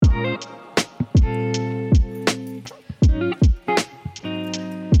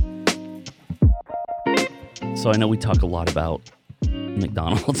So I know we talk a lot about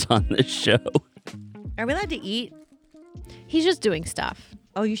McDonald's on this show. Are we allowed to eat? He's just doing stuff.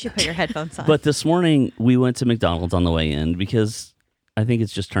 Oh, you should put your headphones on. But this morning we went to McDonald's on the way in because I think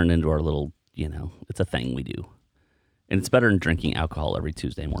it's just turned into our little, it's a thing we do. And it's better than drinking alcohol every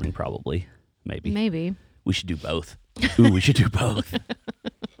Tuesday morning, probably. Maybe. We should do both. Ooh, we should do both.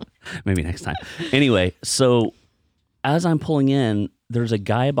 Maybe next time. Anyway, so as I'm pulling in, there's a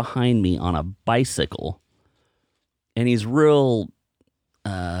guy behind me on a bicycle. And he's real,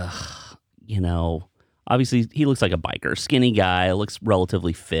 obviously he looks like a biker. Skinny guy, looks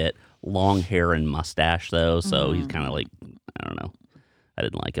relatively fit. Long hair and mustache, though. So he's kind of like, I don't know. I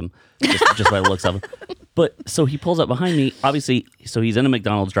didn't like him just by the looks of him. But so he pulls up behind me, obviously. So he's in a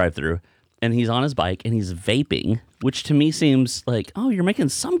McDonald's drive-thru. And he's on his bike and he's vaping, which to me seems like, oh, you're making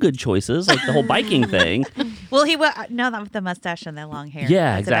some good choices, like the whole biking thing. Well, not with the mustache and the long hair.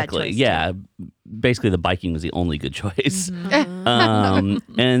 Yeah, That's exactly. Yeah. Basically, the biking was the only good choice.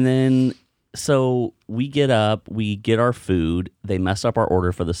 Mm-hmm. And then, so we get up, we get our food. They mess up our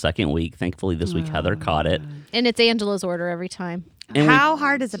order for the second week. Thankfully, this week, Heather caught it. And it's Angela's order every time. And How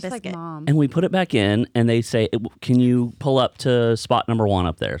hard is a biscuit? Like Mom. And we put it back in, and they say, can you pull up to spot number 1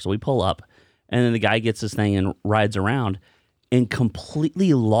 up there? So we pull up. And then the guy gets this thing and rides around and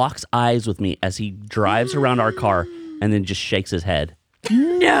completely locks eyes with me as he drives around our car and then just shakes his head.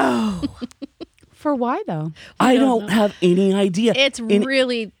 No. For why, though? I don't have any idea.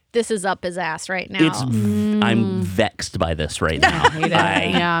 This is up his ass right now. I'm vexed by this right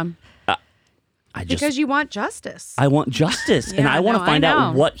now. Because you want justice. I want justice. And I want to find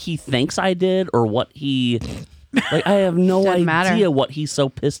out what he thinks I did or what he... Like, I have no idea what he's so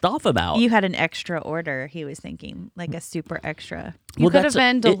pissed off about. You had an extra order, he was thinking, like a super extra. You could have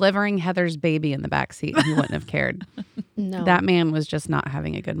been delivering Heather's baby in the backseat and he wouldn't have cared. No. That man was just not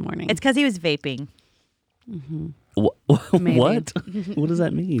having a good morning. It's because he was vaping. Mm-hmm. What? What does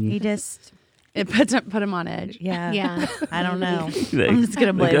that mean? He just... It put him on edge. Yeah. I don't know. I'm just going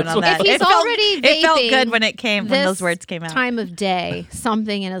to blame it on that. If he's already vaping, it felt good when those words came out. Time of day,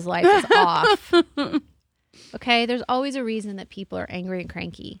 something in his life is off. Okay, there's always a reason that people are angry and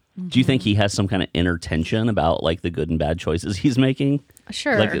cranky. Do you think he has some kind of inner tension about like the good and bad choices he's making?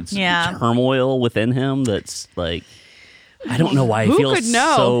 Sure. Like it's turmoil within him that's like, I don't know why he feels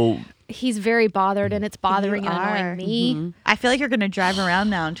so... He's very bothered and it's bothering and annoying me. Mm-hmm. I feel like you're going to drive around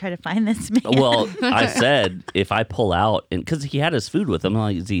now and try to find this man. Well, I said if I pull out, and because he had his food with him,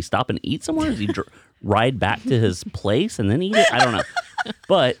 like, does he stop and eat somewhere? Does he ride back to his place and then eat it? I don't know.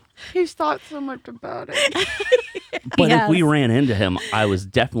 But... He's thought so much about it. But if we ran into him, I was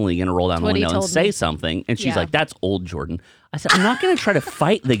definitely going to roll down the window and say something. And she's like, that's old Jordan. I said, I'm not going to try to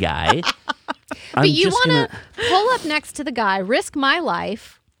fight the guy. But you want to pull up next to the guy, risk my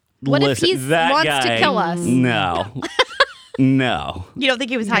life. What if he wants to kill us? No. No. You don't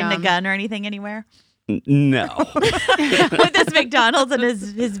think he was hiding a gun or anything anywhere? No. With his McDonald's and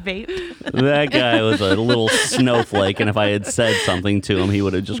his vape? That guy was a little snowflake, and if I had said something to him, he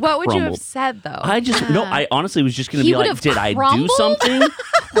would have just crumbled. What would you have said, though? I honestly was just going to be like, did I do something?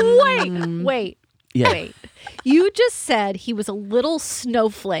 Wait. You just said he was a little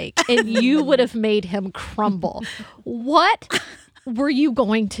snowflake, and you would have made him crumble. What were you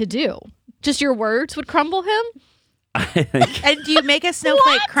going to do? Just your words would crumble him? And do you make a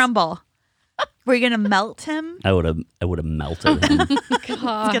snowflake crumble? Were you going to melt him? I would have melted him.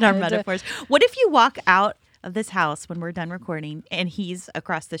 Let's get our metaphors. What if you walk out of this house when we're done recording and he's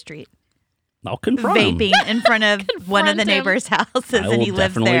across the street? I'll confront vaping him. in front of one of the neighbors' houses and he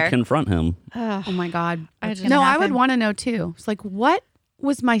lives there. I will definitely confront him. Oh my God. I would want to know too. It's like, what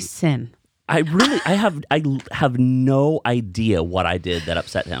was my sin? I have no idea what I did that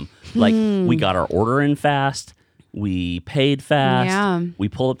upset him. Like, we got our order in fast. We paid fast. Yeah. We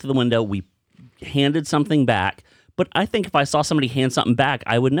pulled up to the window. We handed something back. But I think if I saw somebody hand something back,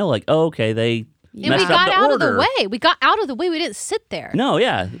 I would know, like, oh, okay, they messed up the order. Of the way. We got out of the way. We didn't sit there. No,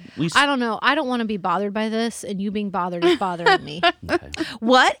 yeah. I don't know. I don't want to be bothered by this, and you being bothered is bothering me. Okay.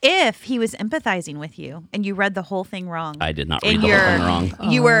 What if he was empathizing with you and you read the whole thing wrong? I did not read the whole thing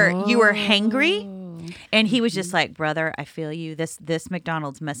wrong. You were hangry. And he was just like, brother, I feel you. This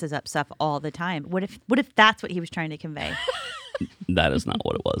McDonald's messes up stuff all the time. What if that's what he was trying to convey? That is not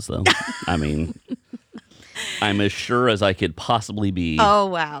what it was, though. I mean, I'm as sure as I could possibly be. Oh,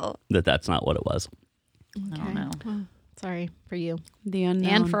 wow. That's not what it was. Okay. I don't know. Well, sorry for you. The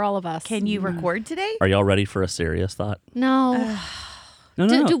unknown. And for all of us. Can you record today? Are y'all ready for a serious thought? No.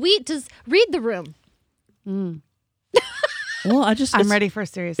 No. Read the room. Well, I'm ready for a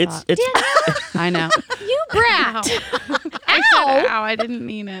serious thought. It's I know. You brat. Ow! I didn't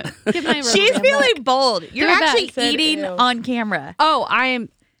mean it. Give my She's feeling bold. You're Do that. actually eating on camera. Oh, I am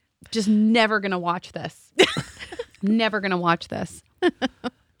just never going to watch this. Never going to watch this.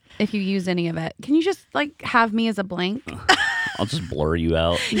 If you use any of it. Can you just like have me as a blank? I'll just blur you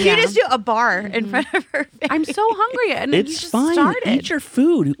out. You just do a bar in front of her face. I'm so hungry. And It's you just fine. started. Eat your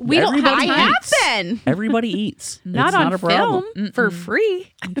food. We don't have Everybody I eats. have been. Everybody eats. Not It's on not a problem. film for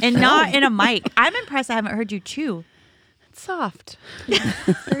free. And not in a mic. I'm impressed I haven't heard you chew. It's soft.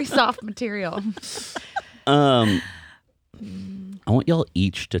 Very soft material. I want y'all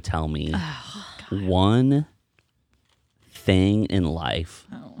each to tell me one thing in life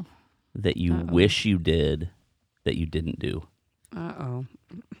that you wish you did that you didn't do. Uh-oh.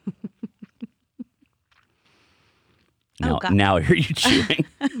 Now I hear you chewing.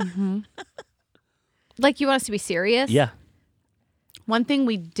 Like you want us to be serious? Yeah. One thing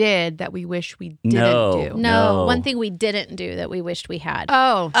we did that we wish we didn't No. do. No, one thing we didn't do that we wished we had.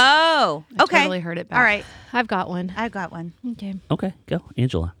 Oh. Oh, okay. I totally heard it back. All right. I've got one. I've got one. Okay. Okay, go.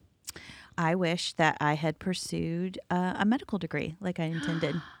 Angela. I wish that I had pursued a medical degree like I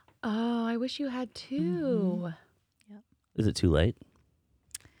intended. Oh, I wish you had too. Is it too late?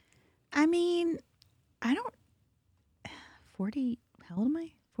 I mean, I don't... 40... How old am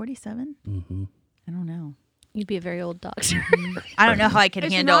I? 47? Mm-hmm. I don't know. You'd be a very old doctor. I don't know how I can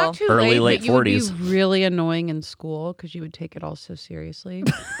It's handle... not too Early, late but you would 40s. be really annoying in school because you would take it all so seriously.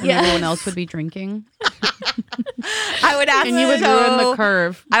 When Yes. everyone else would be drinking. I would ask And you would ruin the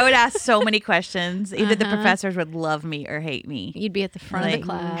curve. I would ask so many questions. Either the professors would love me or hate me. You'd be at the front of the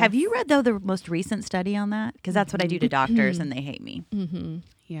class. Have you read, though, the most recent study on that? Because that's what I do to doctors, and they hate me.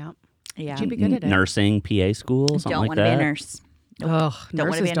 Yeah. Yeah. You'd be good at it. Nursing, PA school, something Don't like want to that. be a nurse. Ugh, Don't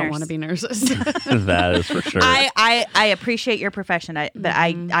wanna nurses be a don't nurse. want to be nurses. That is for sure. I appreciate your profession, but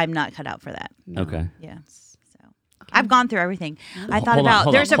I'm not cut out for that. Okay. Yeah. So I've gone through everything. I thought Hold on, about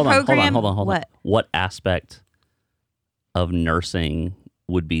hold there's on, a hold on, program. Hold on. What? What aspect of nursing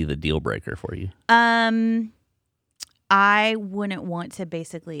would be the deal breaker for you? I wouldn't want to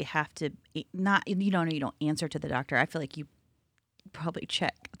basically have to not you don't answer to the doctor. I feel like you probably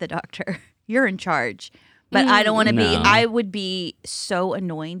check the doctor. You're in charge. But I don't want to be. No. I would be so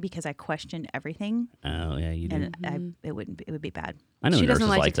annoying because I questioned everything, Oh yeah, you do. and it would be bad. I know She nurses doesn't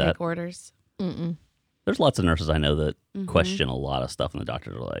like to that. take orders. There's lots of nurses I know that question a lot of stuff, and the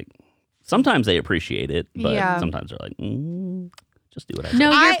doctors are like, sometimes they appreciate it, but Yeah. sometimes they're like, just do what I say.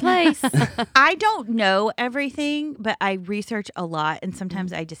 Know your place. I don't know everything, but I research a lot, and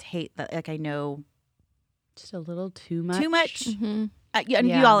sometimes I just hate that. Like I know Just a little too much. too much. Mm-hmm. And Yeah.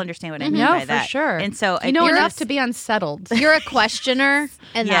 you all understand what I mean No, by for that. sure. And so You know it enough just- to be unsettled. You're a questioner,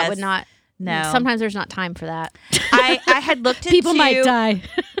 and Yes. that would not. No. Sometimes there's not time for that. I had looked into People might die.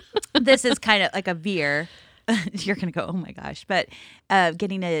 This is kind of like a veer. You're gonna go, oh my gosh! But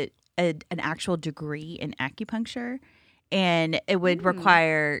getting an actual degree in acupuncture, and it would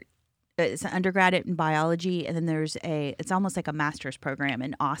require it's an undergrad in biology, and then there's it's almost like a master's program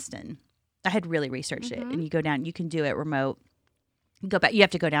in Austin. I had really researched it, and you go down. You can do it remote. Go back. You have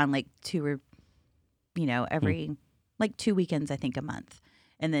to go down like every like 2 weekends, I think, a month,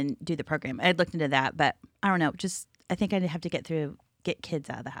 and then do the program. I had looked into that, but I don't know. Just I think I'd have to get kids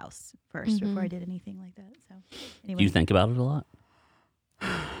out of the house first before I did anything like that. So anyway, Do you think about it a lot?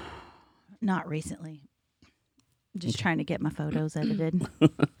 not recently. Just trying to get my photos edited.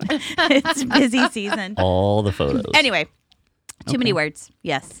 It's busy season. All the photos. Anyway, too many words.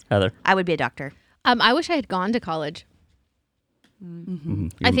 Yes, Heather. I would be a doctor. I wish I had gone to college. Mm-hmm.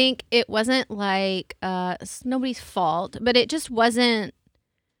 I think it wasn't like it's nobody's fault, but it just wasn't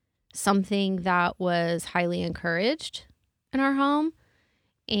something that was highly encouraged in our home,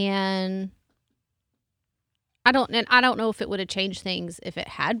 and I don't know if it would have changed things if it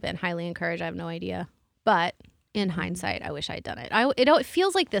had been highly encouraged. I have no idea, but in hindsight, I wish I'd done it. It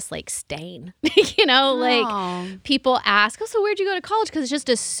feels like this like stain, like people ask, "Oh, so where'd you go to college?" Because it's just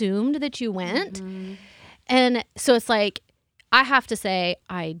assumed that you went, and so it's like. I have to say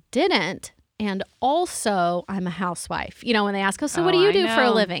I didn't. And also I'm a housewife, when they ask, so what do you do for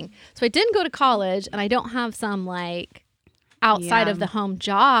a living? So I didn't go to college and I don't have some like outside of the home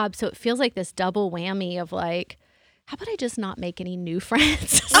job. So it feels like this double whammy of like, how about I just not make any new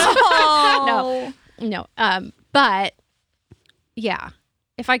friends? No. But yeah,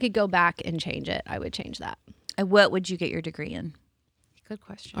 if I could go back and change it, I would change that. What would you get your degree in? Good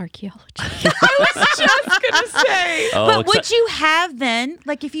question. Archaeology. I was just going to say. But would you have then,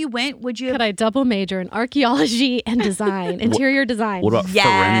 like if you went, would you have? Could I double major in archaeology and design, interior design? What about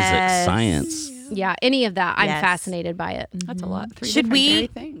Yes. forensic science? Yeah, any of that. I'm Yes. fascinated by it. That's a lot. Should we-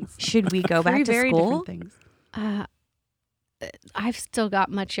 Things. Should we go back to very school? different things. I've still got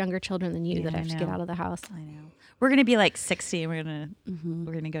much younger children than you that I have to get know. out of the house. I know. We're gonna be like 60, and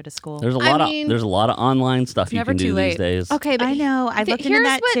we're gonna go to school. There's a lot of online stuff you never can do too these late. days. Okay, but I know. I looked into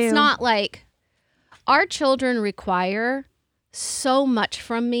that too. Here's what's not like. Our children require so much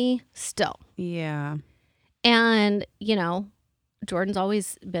from me still. Yeah. And, Jordan's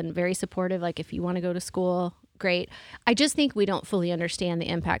always been very supportive. Like, if you want to go to school, great. I just think we don't fully understand the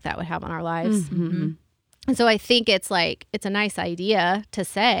impact that would have on our lives. Mm-hmm. And so I think it's a nice idea to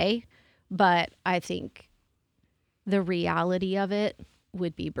say, but I think the reality of it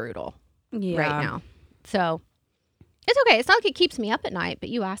would be brutal right now. So it's okay. It's not like it keeps me up at night, but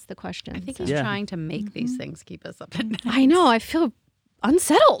you asked the question. I think so. he's trying to make these things keep us up at night. I know. I feel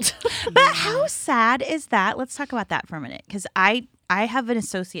unsettled. But how sad is that? Let's talk about that for a minute. Because I have an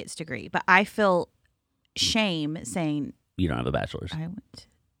associate's degree, but I feel shame saying You don't have a bachelor's. I went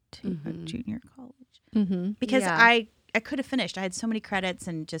to a junior college. Mm-hmm. Because Yeah. I could have finished. I had so many credits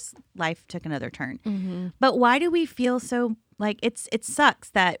and just life took another turn. Mm-hmm. But why do we feel so like it sucks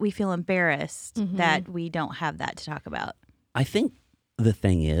that we feel embarrassed Mm-hmm. that we don't have that to talk about? I think the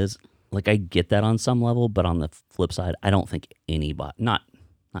thing is, like, I get that on some level, but on the flip side, I don't think anybody, not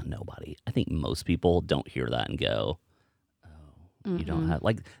nobody, I think most people don't hear that and go, oh, you don't have,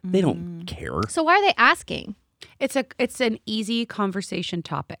 like, they don't care. So why are they asking? It's an easy conversation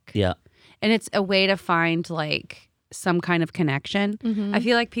topic. Yeah. And it's a way to find like some kind of connection. Mm-hmm. I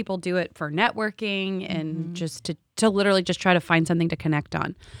feel like people do it for networking and just to literally just try to find something to connect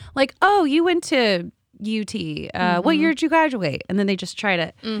on. Like, oh, you went to UT. What year did you graduate? And then they just try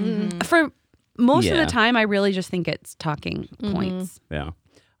to. For most of Yeah. the time, I really just think it's talking points. Yeah.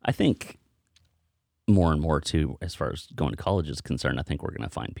 I think more and more, too, as far as going to college is concerned, I think we're going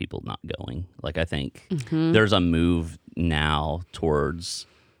to find people not going. Like, I think there's a move now towards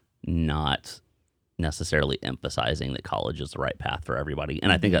not necessarily emphasizing that college is the right path for everybody.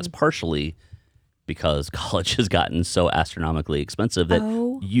 And I think that's partially because college has gotten so astronomically expensive that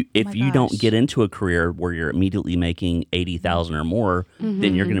if you don't get into a career where you're immediately making $80,000 or more,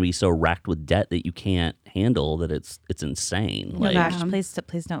 then you're going to be so racked with debt that you can't handle that it's insane. Oh Like, my gosh,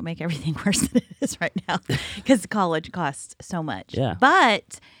 please don't make everything worse than it is right now because college costs so much. Yeah.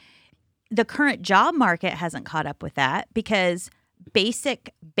 But the current job market hasn't caught up with that because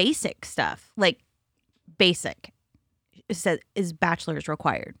basic stuff, like basic, is bachelor's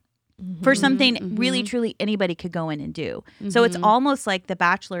required. For something really, truly anybody could go in and do. So it's almost like the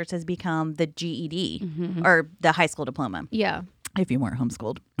bachelor's has become the GED or the high school diploma. Yeah. If you weren't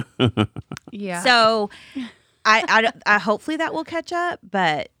homeschooled. Yeah. So I hopefully that will catch up.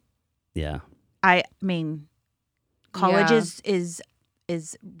 But yeah. I mean, college Yeah.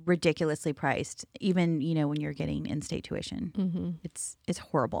 is ridiculously priced. Even, when you're getting in-state tuition. It's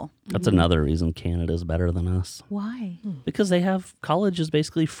horrible. That's another reason Canada's better than us. Why? Because they have college is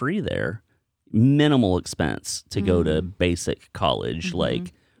basically free there. Minimal expense to go to basic college.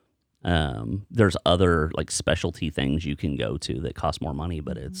 Like, there's other like specialty things you can go to that cost more money,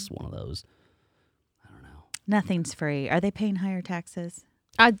 but it's one of those. I don't know. Nothing's free. Are they paying higher taxes?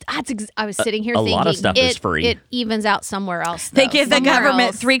 I was sitting here A thinking lot of stuff is free. It evens out somewhere else. They though. give the Somewhere government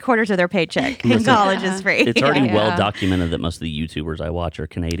else. 3/4 of their paycheck. And Listen, college is free. It's already Yeah. well documented that most of the YouTubers I watch are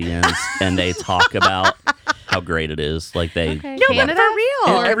Canadians, and they talk about how great it is. Like they, Okay. No, but Canada? for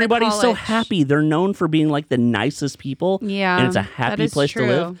real. and Or everybody's so college. happy. They're known for being like the nicest people. Yeah, and it's a that happy is place true.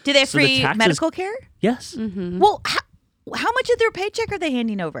 to live. Do they have So the free taxes- medical care? Yes, Well, how much of their paycheck are they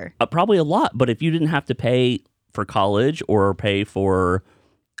handing over? probably a lot. But if you didn't have to pay for college or pay for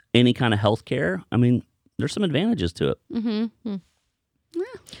any kind of health care, I mean, there's some advantages to it. All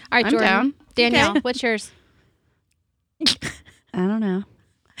right, I'm Jordan. down. Danielle, Okay. what's yours? I don't know.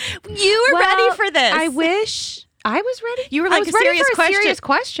 You were ready for this. I wish I was ready. You were I like was a ready serious for a question. serious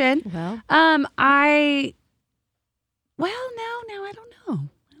question. Well, No, I don't know.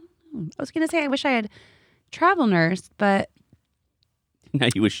 I was gonna say I wish I had travel nurse, but Now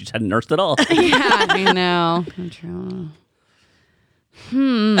you wish you hadn't nursed at all. yeah, I know.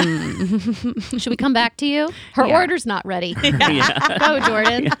 should we come back to you? Her Yeah. order's not ready. Yeah. Go,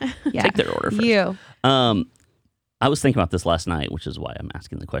 Jordan. Yeah, Take their order first. you. I was thinking about this last night, which is why I'm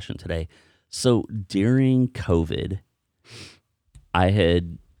asking the question today. So during COVID, I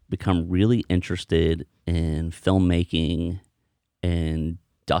had become really interested in filmmaking and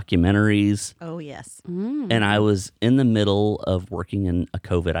documentaries. Oh, yes. And I was in the middle of working in a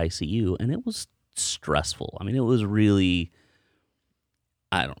COVID ICU, and it was stressful. I mean, it was really,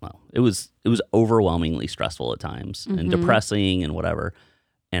 I don't know. It was overwhelmingly stressful at times and depressing and whatever.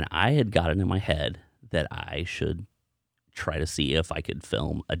 And I had gotten in my head that I should try to see if I could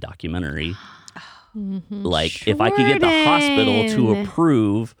film a documentary Like if I could get the hospital to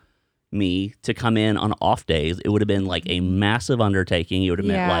approve me to come in on off days, it would have been like a massive undertaking. It would have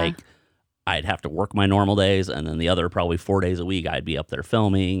meant like I'd have to work my normal days, and then the other probably 4 days a week I'd be up there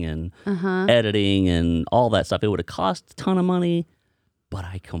filming and editing and all that stuff. It would have cost a ton of money, but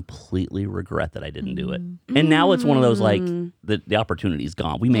I completely regret that I didn't do it. And now it's one of those like the opportunity's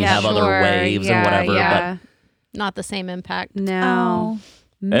gone. We may have other waves and whatever, but not the same impact. No.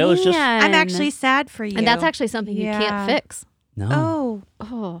 It was just. I'm actually sad for you. And that's actually something you can't fix. No.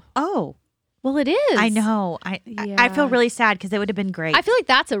 Oh. Well, it is. I know. I feel really sad because it would have been great. I feel like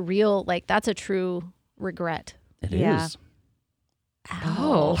that's a real, like, that's a true regret. It is.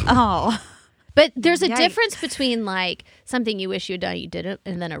 Oh. But there's a difference between like something you wish you'd done you didn't,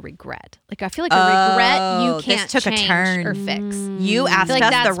 and then a regret. Like I feel like a regret you can't took change a turn. or fix. You asked like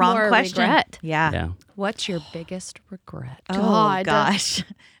us that's the wrong more question. regret. Yeah. What's your biggest regret? Oh God. gosh.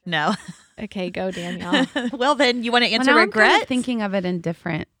 No. Okay, go Danielle. Well, then you want to answer Now regret? I'm kind of thinking of it in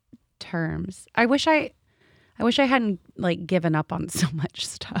different terms. I wish I hadn't like given up on so much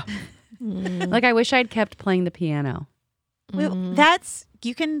stuff. Like I wish I'd kept playing the piano. Well,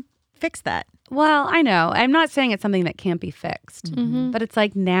 you can fix that. Well, I know. I'm not saying it's something that can't be fixed, but it's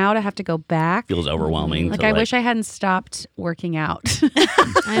like now to have to go back. Feels overwhelming. Like to I wish I hadn't stopped working out.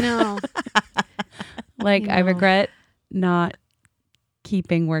 I know. Like I regret not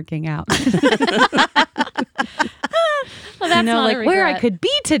keeping working out. Well, that's not like a regret. where I could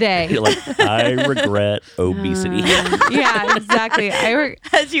be today. You're like, I regret obesity. Yeah, exactly.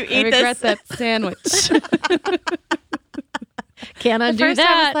 As you eat regret this. that sandwich. Can't undo First I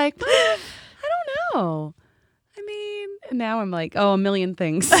that. was like, I don't know. I mean, and now I'm like, a million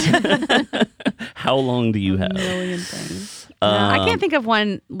things. How long do you have? A million things. No, I can't think of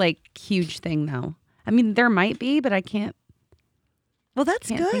one like huge thing though. I mean, there might be, but I can't. Well, that's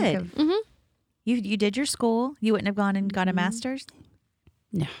Can't good. think of- You did your school. You wouldn't have gone and got a master's?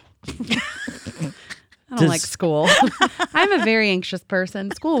 No. I don't like school. I'm a very anxious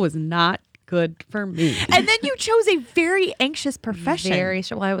person. School was not good for me. And then you chose a very anxious profession.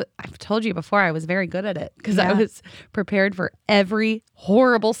 I've told you before, I was very good at it because I was prepared for every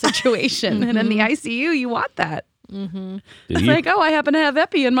horrible situation. And in the ICU, you want that. It's like, I happen to have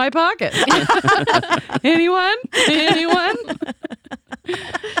Epi in my pocket. Anyone?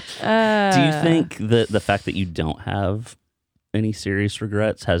 Do you think that the fact that you don't have any serious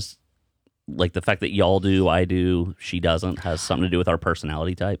regrets has, like the fact that y'all do, I do, she doesn't, has something to do with our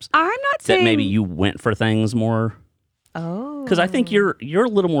personality types? I'm not saying that maybe you went for things more. Oh. Because I think you're a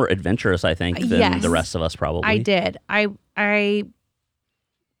little more adventurous, I think, than the rest of us probably. I did. I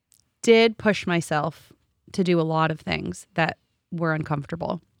did push myself to do a lot of things that were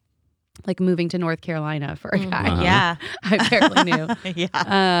uncomfortable. Like moving to North Carolina for a guy. Yeah. I barely knew.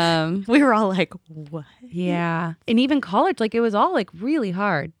 Yeah. We were all like, what? Yeah. And even college, like it was all like really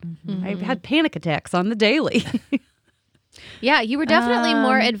hard. I had panic attacks on the daily. Yeah, you were definitely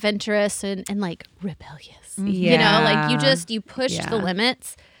more adventurous and like rebellious. Yeah. You know, like you pushed the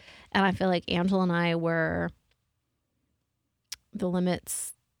limits. And I feel like Angela and I were the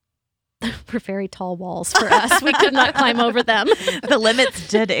limits were very tall walls for us. We could not climb over them. The limits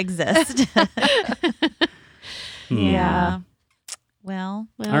did exist. Yeah. Well,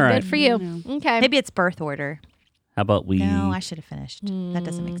 All right. Good for you. Okay. maybe it's birth order. How about we No, I should have finished. That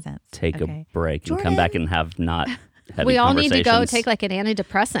doesn't make sense. take Okay. a break and come back and have not heavy We all need to go conversations? take like an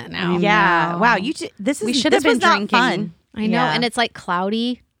antidepressant now. Yeah. No. Wow. We should have been not drinking. fun. I know. Yeah. And it's like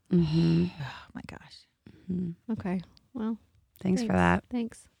cloudy. Oh my gosh. Okay. Well, Thanks for that.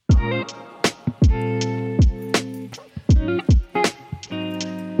 thanks.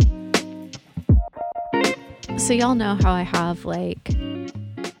 So y'all know how I have like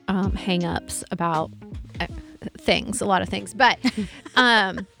hang-ups about things, a lot of things. But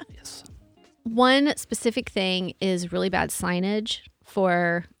Yes. one specific thing is really bad signage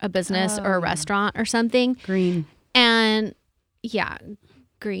for a business or a restaurant or something. Green. And yeah,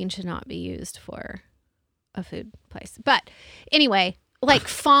 green should not be used for a food place. But anyway, like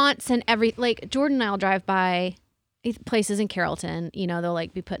fonts and like Jordan and I'll drive by places in Carrollton, you know, they'll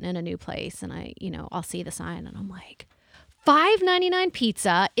like be putting in a new place and I'll see the sign and I'm like, $5.99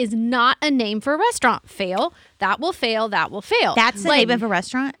 pizza is not a name for a restaurant. Fail. That will fail. That will fail. That's the Like, name of a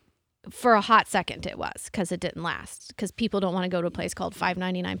restaurant? for a hot second it was, because it didn't last, because people don't want to go to a place called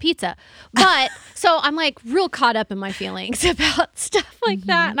 $5.99 pizza. But so I'm like real caught up in my feelings about stuff like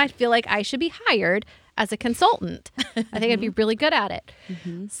that, and I feel like I should be hired as a consultant. I think I'd be really good at it.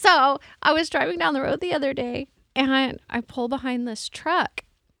 So I was driving down the road the other day and I pull behind this truck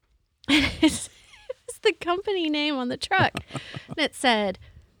and it's the company name on the truck and it said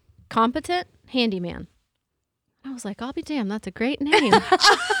competent handyman. I was like, I'll be damned, that's a great name.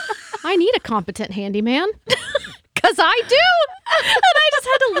 I need a competent handyman. Because I do. And I just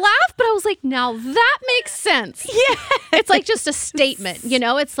had to laugh, but I was like, now that makes sense. Yeah. It's like just a statement,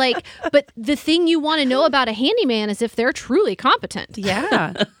 It's like, but the thing you want to know about a handyman is if they're truly competent.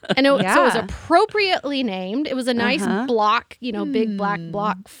 Yeah. And so it was appropriately named. It was a nice block, big black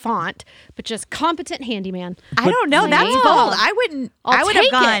block font, but just competent handyman. I don't know. That's bold. I would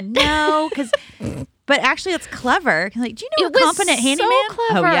have gone, no, because... But actually, it's clever. Like, do you know a competent handyman? So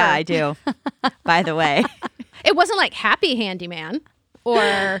clever. Oh, yeah, I do. By the way. It wasn't like happy handyman or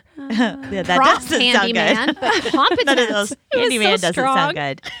that prompt doesn't handyman, sound good. but competent. None of those handyman doesn't sound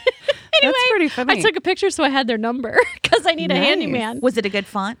good. Anyway, That's pretty funny. I took a picture so I had their number because I need a handyman. Was it a good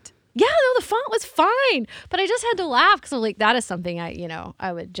font? Yeah, no, the font was fine, but I just had to laugh because I'm like, that is something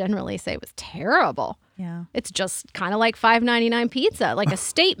I would generally say was terrible. Yeah. It's just kind of like $5.99 pizza, like a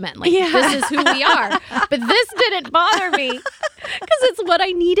statement. Like, this is who we are. But this didn't bother me because it's what I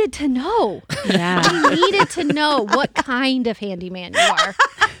needed to know. Yeah. I needed to know what kind of handyman you are.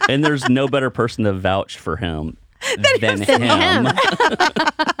 And there's no better person to vouch for him than him.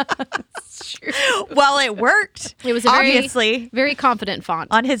 Well, it worked. It was a obviously very confident font.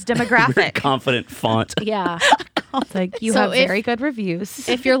 on his demographic. Very confident font. Yeah. It's like you So have very good reviews.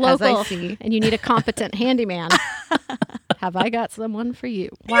 If you're as I local see. and you need a competent handyman, have I got someone for you?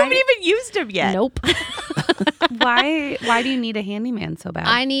 You haven't even used him yet. Nope. Why do you need a handyman so bad?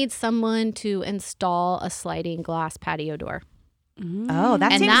 I need someone to install a sliding glass patio door. Oh,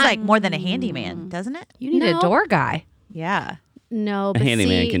 that And seems that- like more than a handyman, doesn't it? You need No. a door guy. Yeah. No, A but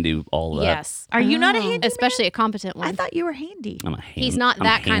handyman see, can do all that. Yes. Are you not a handyman? Especially a competent one. I thought you were handy. I'm He's not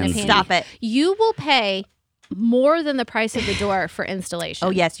that kind of handsy. handy. Stop it. You will pay more than the price of the door for installation.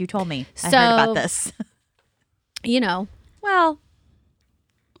 Oh, yes, you told me. I So- heard about this. Well,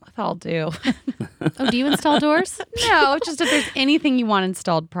 I'll do. Oh, do you install doors? No, just if there's anything you want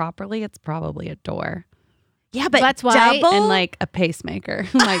installed properly, it's probably a door. Yeah, but That's why- double? And like a pacemaker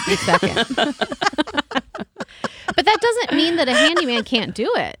might be second. But that doesn't mean that a handyman can't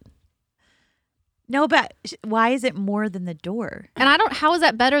do it. No, but why is it more than the door? And how is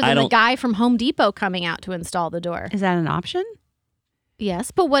that better I than the don't- guy from Home Depot coming out to install the door? Is that an option?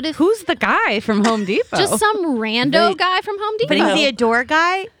 Yes, but what if Who's the guy from Home Depot? just some rando guy from Home Depot? But is he a door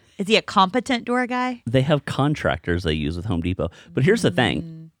guy? Is he a competent door guy? They have contractors they use with Home Depot. But here's the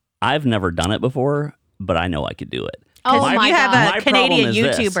thing. I've never done it before, but I know I could do it. Oh Because my you have God. My a Canadian problem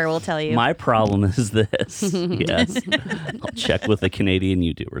is this. YouTuber will tell you. My problem is this. Yes. I'll check with the Canadian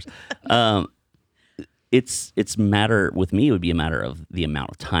YouTubers. It's matter with me, it would be a matter of the amount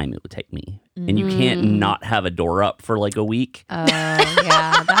of time it would take me. And you can't not have a door up for like a week. Oh,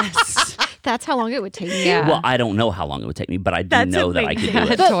 yeah. That's how long it would take you. Yeah. Well, I don't know how long it would take me, but I do That's know that I could do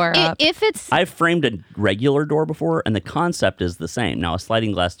amazing. it. But Door up. if it's I've framed a regular door before, and the concept is the same. Now, a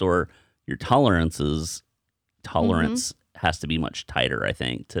sliding glass door, your tolerance has to be much tighter, I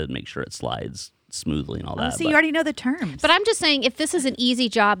think, to make sure it slides smoothly and all that. So you already know the terms. But I'm just saying, if this is an easy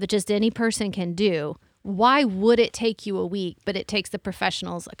job that just any person can do, why would it take you a week, but it takes the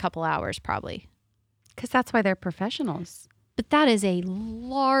professionals a couple hours probably? Because that's why they're professionals. But that is a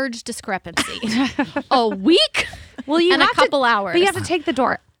large discrepancy. A week? Well, you and a have couple hours. But you have to take the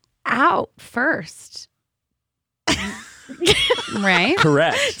door out first. Right?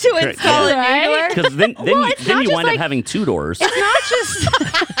 Correct. to install a new door? Because then it's not you just wind up like- having two doors. It's not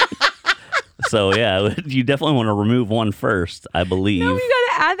just So, yeah, you definitely want to remove one first, I believe. No, you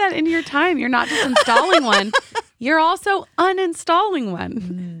got to add that into your time. You're not just installing one. You're also uninstalling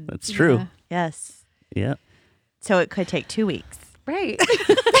one. That's true. Yeah. Yes. Yeah. So it could take 2 weeks. Right.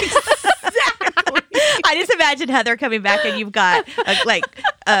 I just imagine Heather coming back and you've got like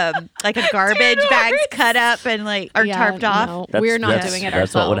a garbage bags cut up and tarped off. No, That's- we're not that's- doing it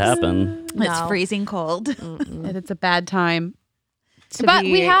That's ourselves. what would happen. It's No. freezing cold. And it's a bad time to But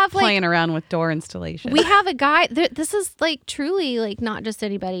be we have, like- playing around with door installation. We have a guy. This is truly not just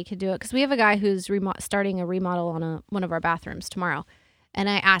anybody could do it because we have a guy who's starting a remodel on one of our bathrooms tomorrow, and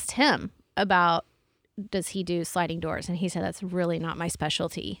I asked him about does he do sliding doors, and he said that's really not my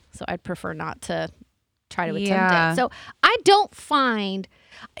specialty, so I'd prefer not to try to attempt Yeah. it. So I don't find.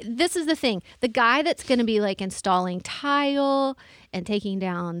 This is the thing. The guy that's going to be installing tile and taking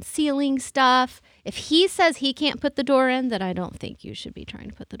down ceiling stuff, if he says he can't put the door in, then I don't think you should be trying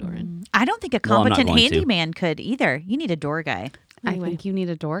to put the door in. I don't think a Well, I'm not competent going to. handyman could either. You need a door guy. I Anyway. think you need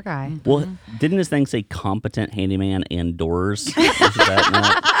a door guy. Well, didn't his thing say competent handyman and doors? Is that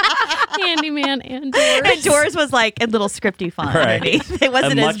not? Handyman and doors. And doors was in little scripty font Right. underneath. It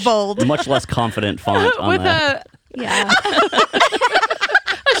wasn't as bold. Much less confident font on With that. Yeah.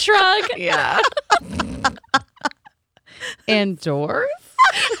 A shrug. Yeah. And doors?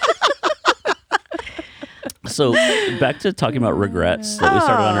 So back to talking about regrets that we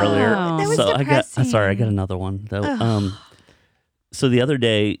started on earlier. That was So depressing. I got another one though. So the other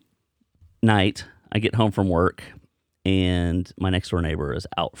night, I get home from work, and my next door neighbor is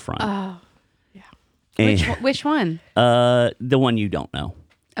out front. Oh, yeah. And, Which one? the one you don't know.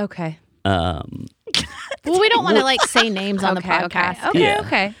 Okay. Well, we don't want to like say names on the podcast.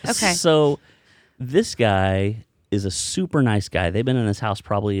 Okay. So this guy is a super nice guy. They've been in his house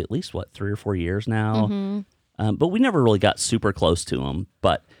probably at least 3 or 4 years now. Mm-hmm. But we never really got super close to him.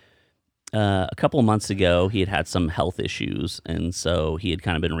 But a couple of months ago, he had some health issues, and so he had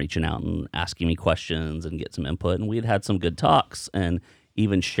kind of been reaching out and asking me questions and get some input. And we had some good talks, and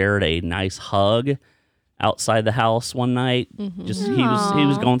even shared a nice hug outside the house one night. Mm-hmm. Just he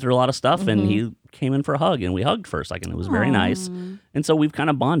was going through a lot of stuff, and he came in for a hug, and we hugged for a second. It was very nice, and so we've kind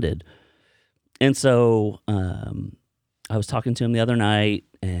of bonded. And so I was talking to him the other night,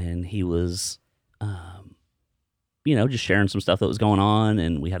 and he was, just sharing some stuff that was going on,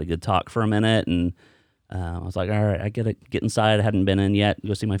 and we had a good talk for a minute. And I was like, all right, I gotta get inside. I hadn't been in yet.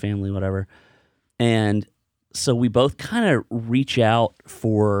 Go see my family, whatever. And so we both kind of reach out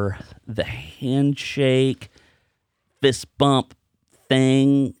for the handshake, fist bump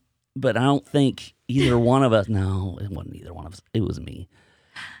thing, but I don't think either one of us. No, it wasn't either one of us. It was me.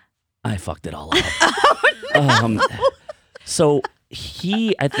 I fucked it all up. So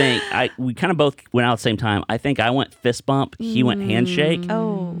we kind of both went out at the same time. I think I went fist bump, he went handshake.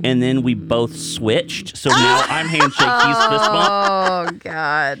 Oh. And then we both switched. So now I'm handshake, he's fist bump. Oh,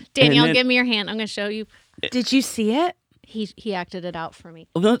 God. Danielle, then- give me your hand. I'm going to show you. Did you see it? He acted it out for me.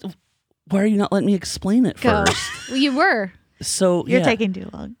 Why are you not letting me explain it Go. first? Well, you were. So You're yeah. taking too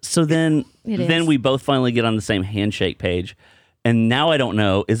long. So then It is. we both finally get on the same handshake page. And now I don't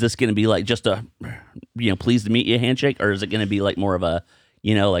know, is this going to be like just a, pleased to meet you handshake? Or is it going to be like more of a,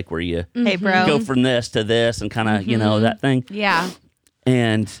 like where you Hey, bro. go from this to this and kind of, that thing? Yeah.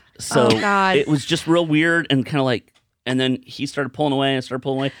 And so Oh, God. it was just real weird and kind of like, and then he started pulling away and I started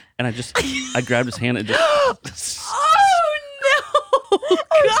pulling away. And I grabbed his hand and just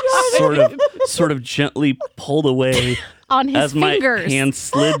sort of gently pulled away On his as fingers. my hand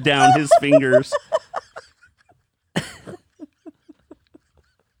slid down his fingers.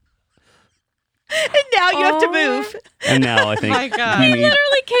 And now you have to move. And now I think my God. we He need-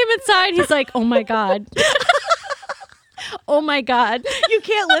 literally came inside. He's like, oh my God. Oh my God. You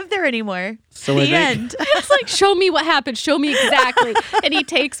can't live there anymore. So the I think- end. It's like, show me what happened. Show me exactly. And he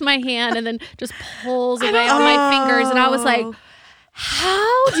takes my hand and then just pulls away on my fingers. And I was like,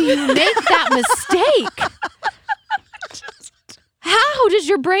 how do you make that mistake? How does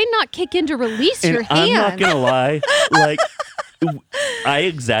your brain not kick in to release and your I'm hand? not gonna lie, like I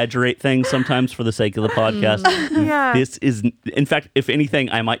exaggerate things sometimes for the sake of the podcast. Yeah. This is, in fact, if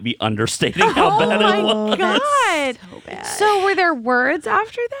anything, I might be understating how bad it was. God. So bad. So were there words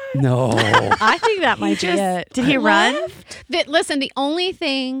after that? No. I think that might be it. Did he run? Listen, the only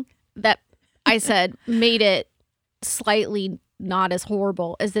thing that I said made it slightly not as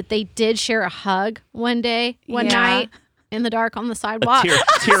horrible is that they did share a hug one Yeah. night in the dark on the sidewalk.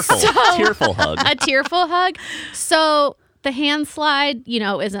 Tearful hug. A tearful hug. So the hand slide,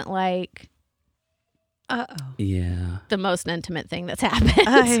 isn't like Uh-oh. Yeah. the most intimate thing that's happened.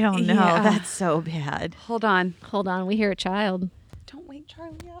 I don't know. Yeah. That's so bad. Hold on. Hold on, we hear a child. Don't wake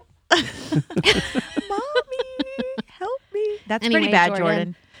Charlie up. Mommy, help me. That's Anyway, pretty bad, Jordan.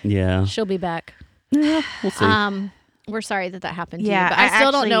 Jordan. Yeah. She'll be back. We'll see. We're sorry that happened to Yeah, you, but I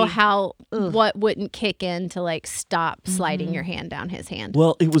still don't know actually- what wouldn't kick in to like stop sliding your hand down his hand.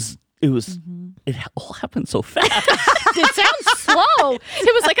 Well, it all happened so fast. It sounds slow.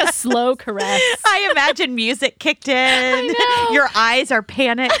 It was like a slow caress. I imagine music kicked in. I know. Your eyes are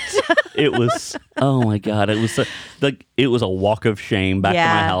panicked. It was, oh my God. It was it was a walk of shame back to my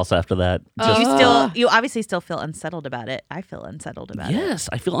Yeah. house after that. You obviously still feel unsettled about it. I feel unsettled about it. Yes,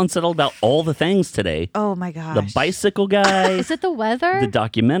 I feel unsettled about all the things today. Oh my gosh. The bicycle guy, Is it the weather? the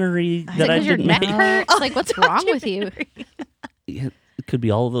documentary Is it that I because your didn't neck make. hurts? Like, what's wrong with you? Yeah, it could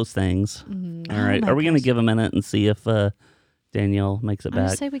be all of those things. All right. my Are we going to gosh. give a minute and see if Danielle makes it I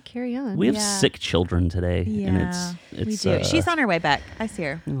back? say we carry on. We have Yeah. sick children today. And we it's do. She's on her way back. I see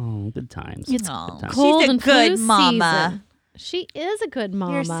her. oh, good times. It's Aw. Good times. cold She's a and good flu mama. season. She is a good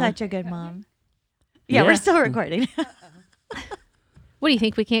mama. You're such a good mom. Yeah, Yeah. we're still recording. What do you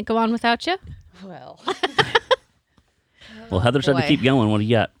think? We can't go on without you? Well. Well, Heather said to boy. keep going. What do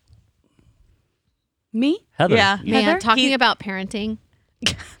you got? Me? Heather. Yeah. Man, Heather? talking about parenting.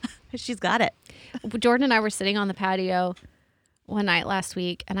 She's got it. Jordan and I were sitting on the patio one night last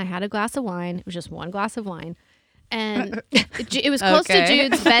week, and I had a glass of wine. It was just one glass of wine. And it was close to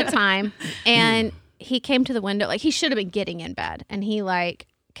Jude's bedtime. And he came to the window. Like, he should have been getting in bed. And he, like,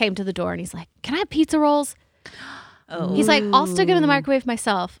 came to the door, and he's like, can I have pizza rolls? Oh. He's like, I'll stick them in the microwave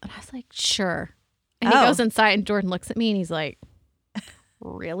myself. And I was like, sure. And he goes inside, and Jordan looks at me, and he's like,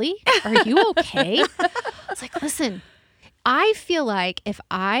 really? Are you okay? I was like, listen, I feel like if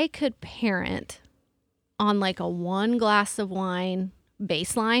I could parent on like a one glass of wine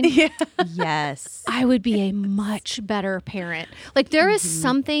baseline, yes, I would be a much better parent. Like, there is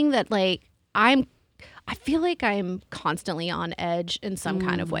something that, like, I feel like I'm constantly on edge in some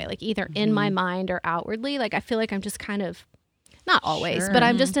kind of way, like either in my mind or outwardly. Like, I feel like I'm just kind of, not always, but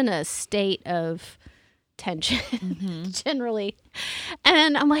I'm just in a state of tension generally.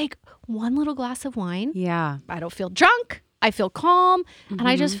 And I'm like, one little glass of wine. Yeah. I don't feel drunk. I feel calm. And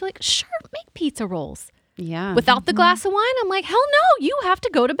I just feel like, sure, make pizza rolls. Yeah. Without the glass of wine, I'm like, hell no, you have to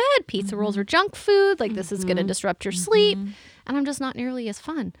go to bed. Pizza rolls are junk food. Like, this is going to disrupt your sleep. And I'm just not nearly as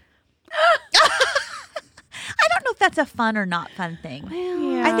fun. I don't know if that's a fun or not fun thing.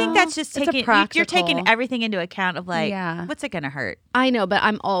 Well, I think that's just taking, you're taking practical. Everything into account of like, what's it going to hurt? I know, but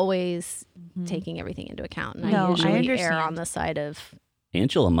I'm always taking everything into account. And I usually err on the side of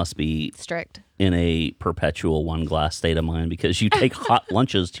Angela must be strict in a perpetual one glass state of mind because you take hot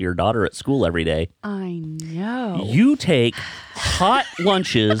lunches to your daughter at school every day. I know. You take hot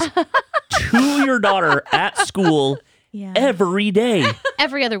lunches to your daughter at school every day.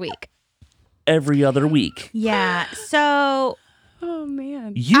 Every other week. Every other week. Yeah. So... Oh,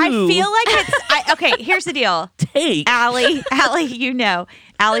 man. I feel like it's... okay, here's the deal. Allie,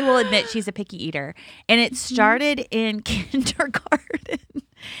 Allie will admit she's a picky eater. And it started in kindergarten.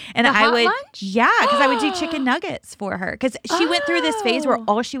 And the hot lunch? Because I would do chicken nuggets for her. Because she went through this phase where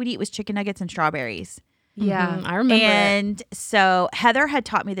all she would eat was chicken nuggets and strawberries. Yeah, I remember. And so Heather had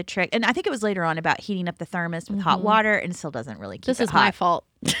taught me the trick. And I think it was later on about heating up the thermos with hot water, and it still doesn't really keep it hot. This is my fault.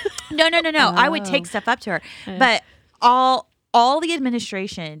 No. I would take stuff up to her. But all the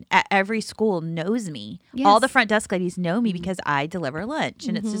administration at every school knows me. Yes. All the front desk ladies know me because I deliver lunch.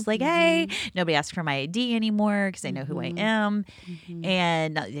 And it's just like, hey, nobody asks for my ID anymore because they know who I am.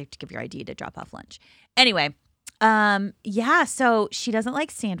 And you have to give your ID to drop off lunch. Anyway, so she doesn't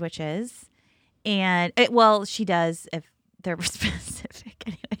like sandwiches. And, she does if they're specific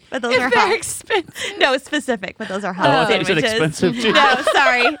anyway. But those are hot. Expensive. No, specific, but those are hot sandwiches. Is it expensive too? No,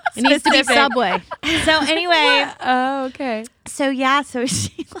 sorry. It needs to be Subway. So anyway. Oh, okay. So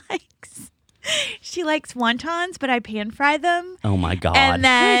she likes wontons, but I pan fry them. Oh my God. And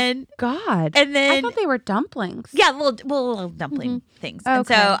then I thought they were dumplings. Yeah, little dumpling things. Okay. And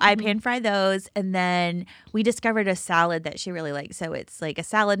so I pan fry those, and then we discovered a salad that she really likes. So it's like a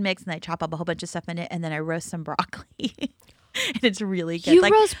salad mix, and I chop up a whole bunch of stuff in it, and then I roast some broccoli. And it's really good. You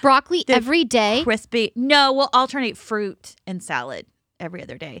roast broccoli every day? Crispy. No, we'll alternate fruit and salad every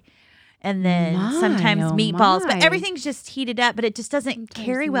other day. And then sometimes meatballs, but everything's just heated up, but it just doesn't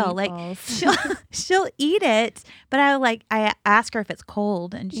carry well. Like she'll eat it, but I ask her if it's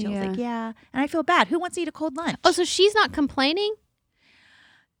cold, and she'll like, yeah. And I feel bad. Who wants to eat a cold lunch? Oh, so she's not complaining?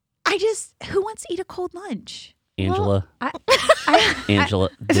 Who wants to eat a cold lunch? Angela. Angela,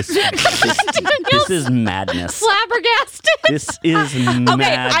 this is madness. Flabbergasted. This is madness.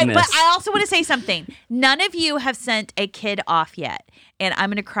 Okay, but I also want to say something. None of you have sent a kid off yet, and I'm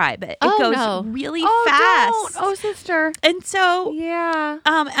going to cry, but it goes really fast. Don't. Oh, sister. And so, Emma,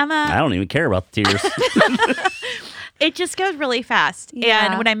 I don't even care about the tears. it just goes really fast. Yeah.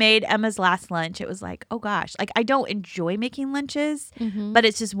 And when I made Emma's last lunch, it was like, oh gosh, like I don't enjoy making lunches, but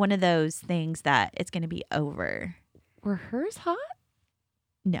it's just one of those things that it's going to be over. Were hers hot?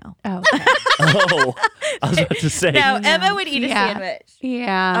 No. Oh, okay. Oh, I was about to say. No, Emma would eat a sandwich.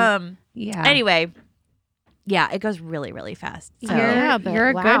 Yeah. Anyway. Yeah, it goes really, really fast. So. You're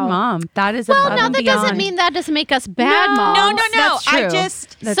a good mom. That is that doesn't mean that doesn't make us bad moms. No.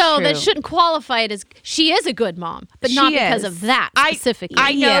 That's true. That shouldn't qualify it as she is a good mom, but not because of that specifically.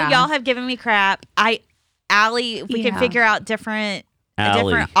 I know y'all have given me crap. Allie, if we can figure out different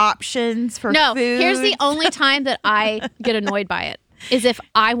options for food. Here's the only time that I get annoyed by it is if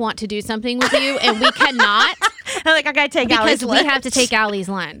I want to do something with you and we cannot. I'm like, I gotta take Allie's lunch. Because we have to take Allie's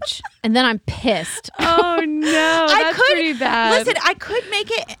lunch. And then I'm pissed. Oh no, that's pretty bad. Listen, I could make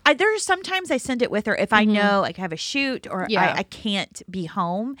it. There's sometimes I send it with her if I know I have a shoot or I can't be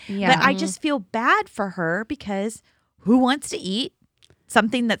home. Yeah. But I just feel bad for her because who wants to eat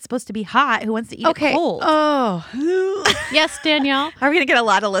something that's supposed to be hot? Who wants to eat it cold? Oh. Yes, Danielle. Are we gonna get a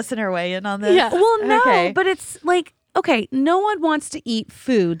lot of listener weigh in on this? Yeah. Well, no, but it's like, okay, no one wants to eat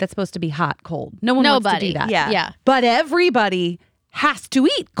food that's supposed to be hot, cold. No one wants to do that. Yeah. But everybody has to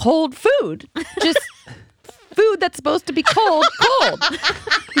eat cold food. Just food that's supposed to be cold.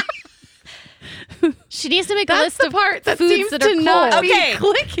 She needs to make a list of part that foods seems that are to not cold. be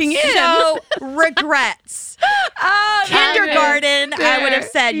clicking in. So regrets. Kindergarten, I would have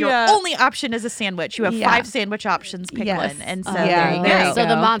said your only option is a sandwich. You have 5 sandwich options. Pick one. And so there you go. So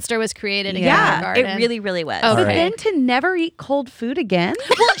the monster was created in Yeah, kindergarten. it really, really was. Okay. But then to never eat cold food again?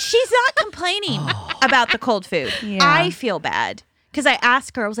 Well, she's not complaining about the cold food. Yeah. I feel bad because I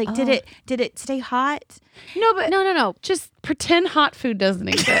asked her. I was like, "Did it stay hot?" No, but No. just pretend hot food doesn't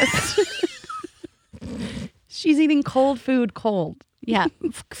exist. She's eating cold food cold. Yeah.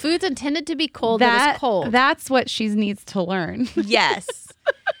 Food's intended to be cold that is cold. That's what she needs to learn. Yes.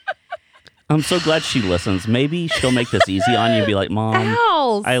 I'm so glad she listens. Maybe she'll make this easy on you and be like, Mom,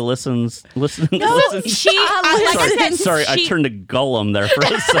 I listen. She, like I said, Sorry, I turned to Gollum there for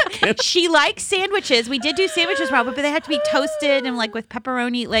a second. She likes sandwiches. We did do sandwiches, probably, but they have to be toasted and like with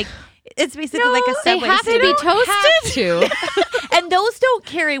pepperoni. Like it's basically like a they Subway have to be toasted. and those don't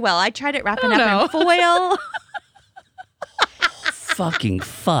carry well. I tried it wrapping up in foil. Fucking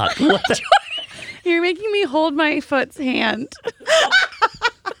fuck. What the- You're making me hold my foot's hand.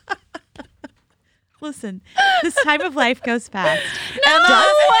 Listen, this time of life goes fast. Emma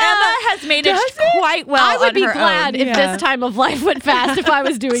has managed quite well. I would be her glad own. if this time of life went fast if I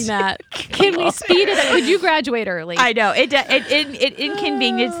was doing that. Can we speed it up? Could you graduate early? I know it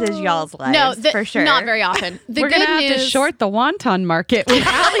inconveniences y'all's lives for sure. Not very often. We're going to have to short the wonton market when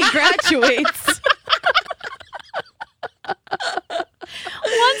Allie graduates.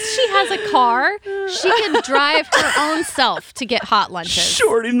 Once she has a car, she can drive her own self to get hot lunches.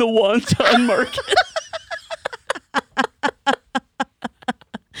 Shorting the wonton market.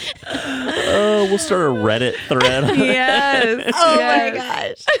 Oh, we'll start a Reddit thread. Yes. My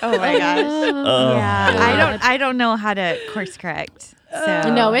gosh. Oh my gosh. Yeah. I don't know how to course correct.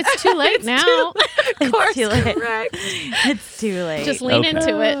 So. No, it's too late now. It's too late. It's too late. Just lean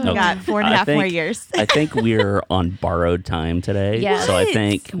into it. We got 4.5 more years. I think we're on borrowed time today. Yes. So I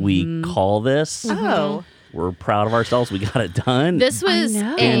think we call this. Oh. We're proud of ourselves. We got it done. This was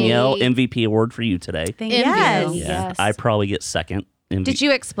Danielle, MVP award for you today. Thank you. Yes. Yeah. Yes. I probably get second. Did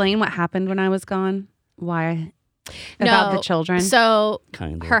you explain what happened when I was gone? Why? About the children? So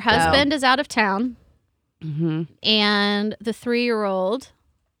Kind of. her husband is out of town, Mm-hmm. and the 3-year-old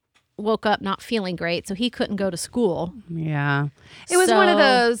woke up not feeling great, so he couldn't go to school. Yeah. It was one of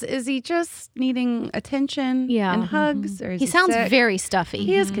those, is he just needing attention and hugs? Or is He sounds sick? very stuffy.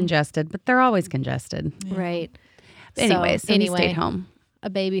 He is congested, but they're always congested. Right. Anyway, so he stayed home. A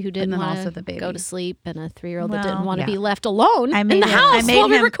baby who didn't then want also to the baby. go to sleep, and a 3-year-old that didn't Well, want to yeah. be left alone I in made the him- house I made while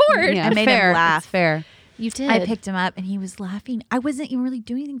we him- record. Yeah, I made fair. him laugh. It's fair. You did. I picked him up and he was laughing. I wasn't even really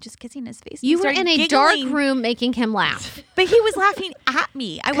doing anything, just kissing his face. You were Started in a giggling. dark room making him laugh But he was laughing at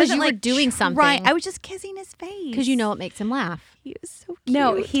me. I 'Cause wasn't you were like doing trying. something. I was just kissing his face because you know it makes him laugh. he was so cute.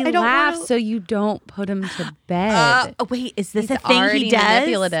 No, he I don't laughs wanna- so you don't put him to bed. Wait, is this He's a thing already he does?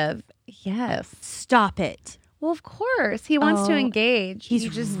 manipulative. Yes. Stop it. Well, of course. He wants to engage. He's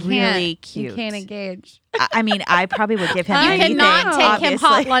You just really can't. cute. You can't engage. I mean, I probably would give him You anything. cannot take him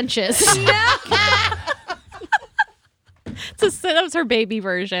hot obviously. lunches. That was her baby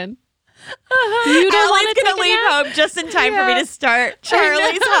version. You don't want Allie's to gonna leave home just in time for me to start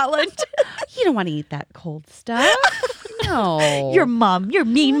Charlie's hot lunch. You don't want to eat that cold stuff. No. Your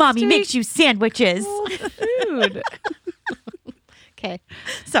mean mommy makes you sandwiches. food. Okay.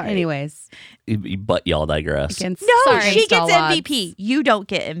 Sorry. Anyways. But y'all digress. Against, No, Sorry. she gets all odds. MVP. You don't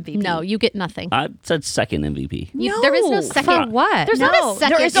get MVP. No, you get nothing. I said second MVP. There is no second. For what? There's not No, a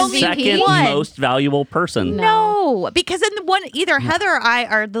second there is only MVP. Second one. most valuable person. No, because in the one, either Heather or I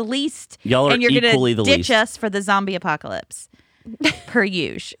are the least, Y'all are and you're equally gonna the ditch least. us for the zombie apocalypse. Per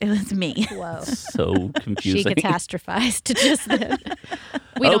usual, it was me. Whoa. So She confusing. catastrophized to just then.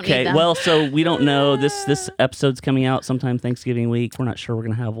 We don't need Okay, them. well, so we don't know. This episode's coming out sometime Thanksgiving week. We're not sure we're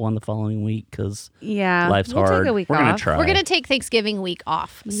gonna have one the following week because life's we'll hard. Take a week we're gonna off. try. We're going to take Thanksgiving week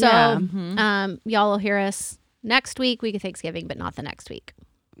off. So Yeah. y'all will hear us next week of Thanksgiving, but not the next week.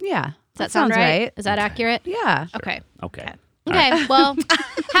 Yeah. Does that sounds sound right? right. Is that accurate? Yeah. Okay. Okay. Okay. Well,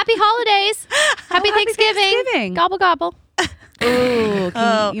 happy holidays. Happy Thanksgiving. Gobble, gobble. Ooh,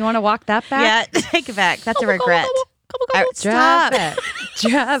 you want to walk that back? Yeah, take it back. That's a regret. Gobble, gobble. Stop. Drive back.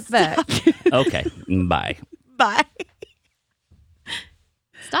 Drive back. Okay. Bye. Bye.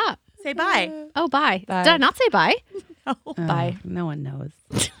 Stop. Say bye. Oh, bye. Bye. Did I not say bye? Bye. No one knows.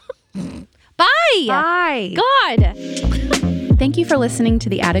 Bye. Bye. God. Thank you for listening to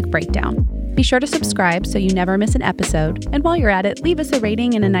The Attic Breakdown. Be sure to subscribe so you never miss an episode. And while you're at it, leave us a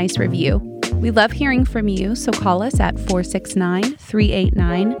rating and a nice review. We love hearing from you, so call us at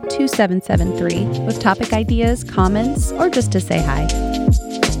 469-389-2773 with topic ideas, comments, or just to say hi.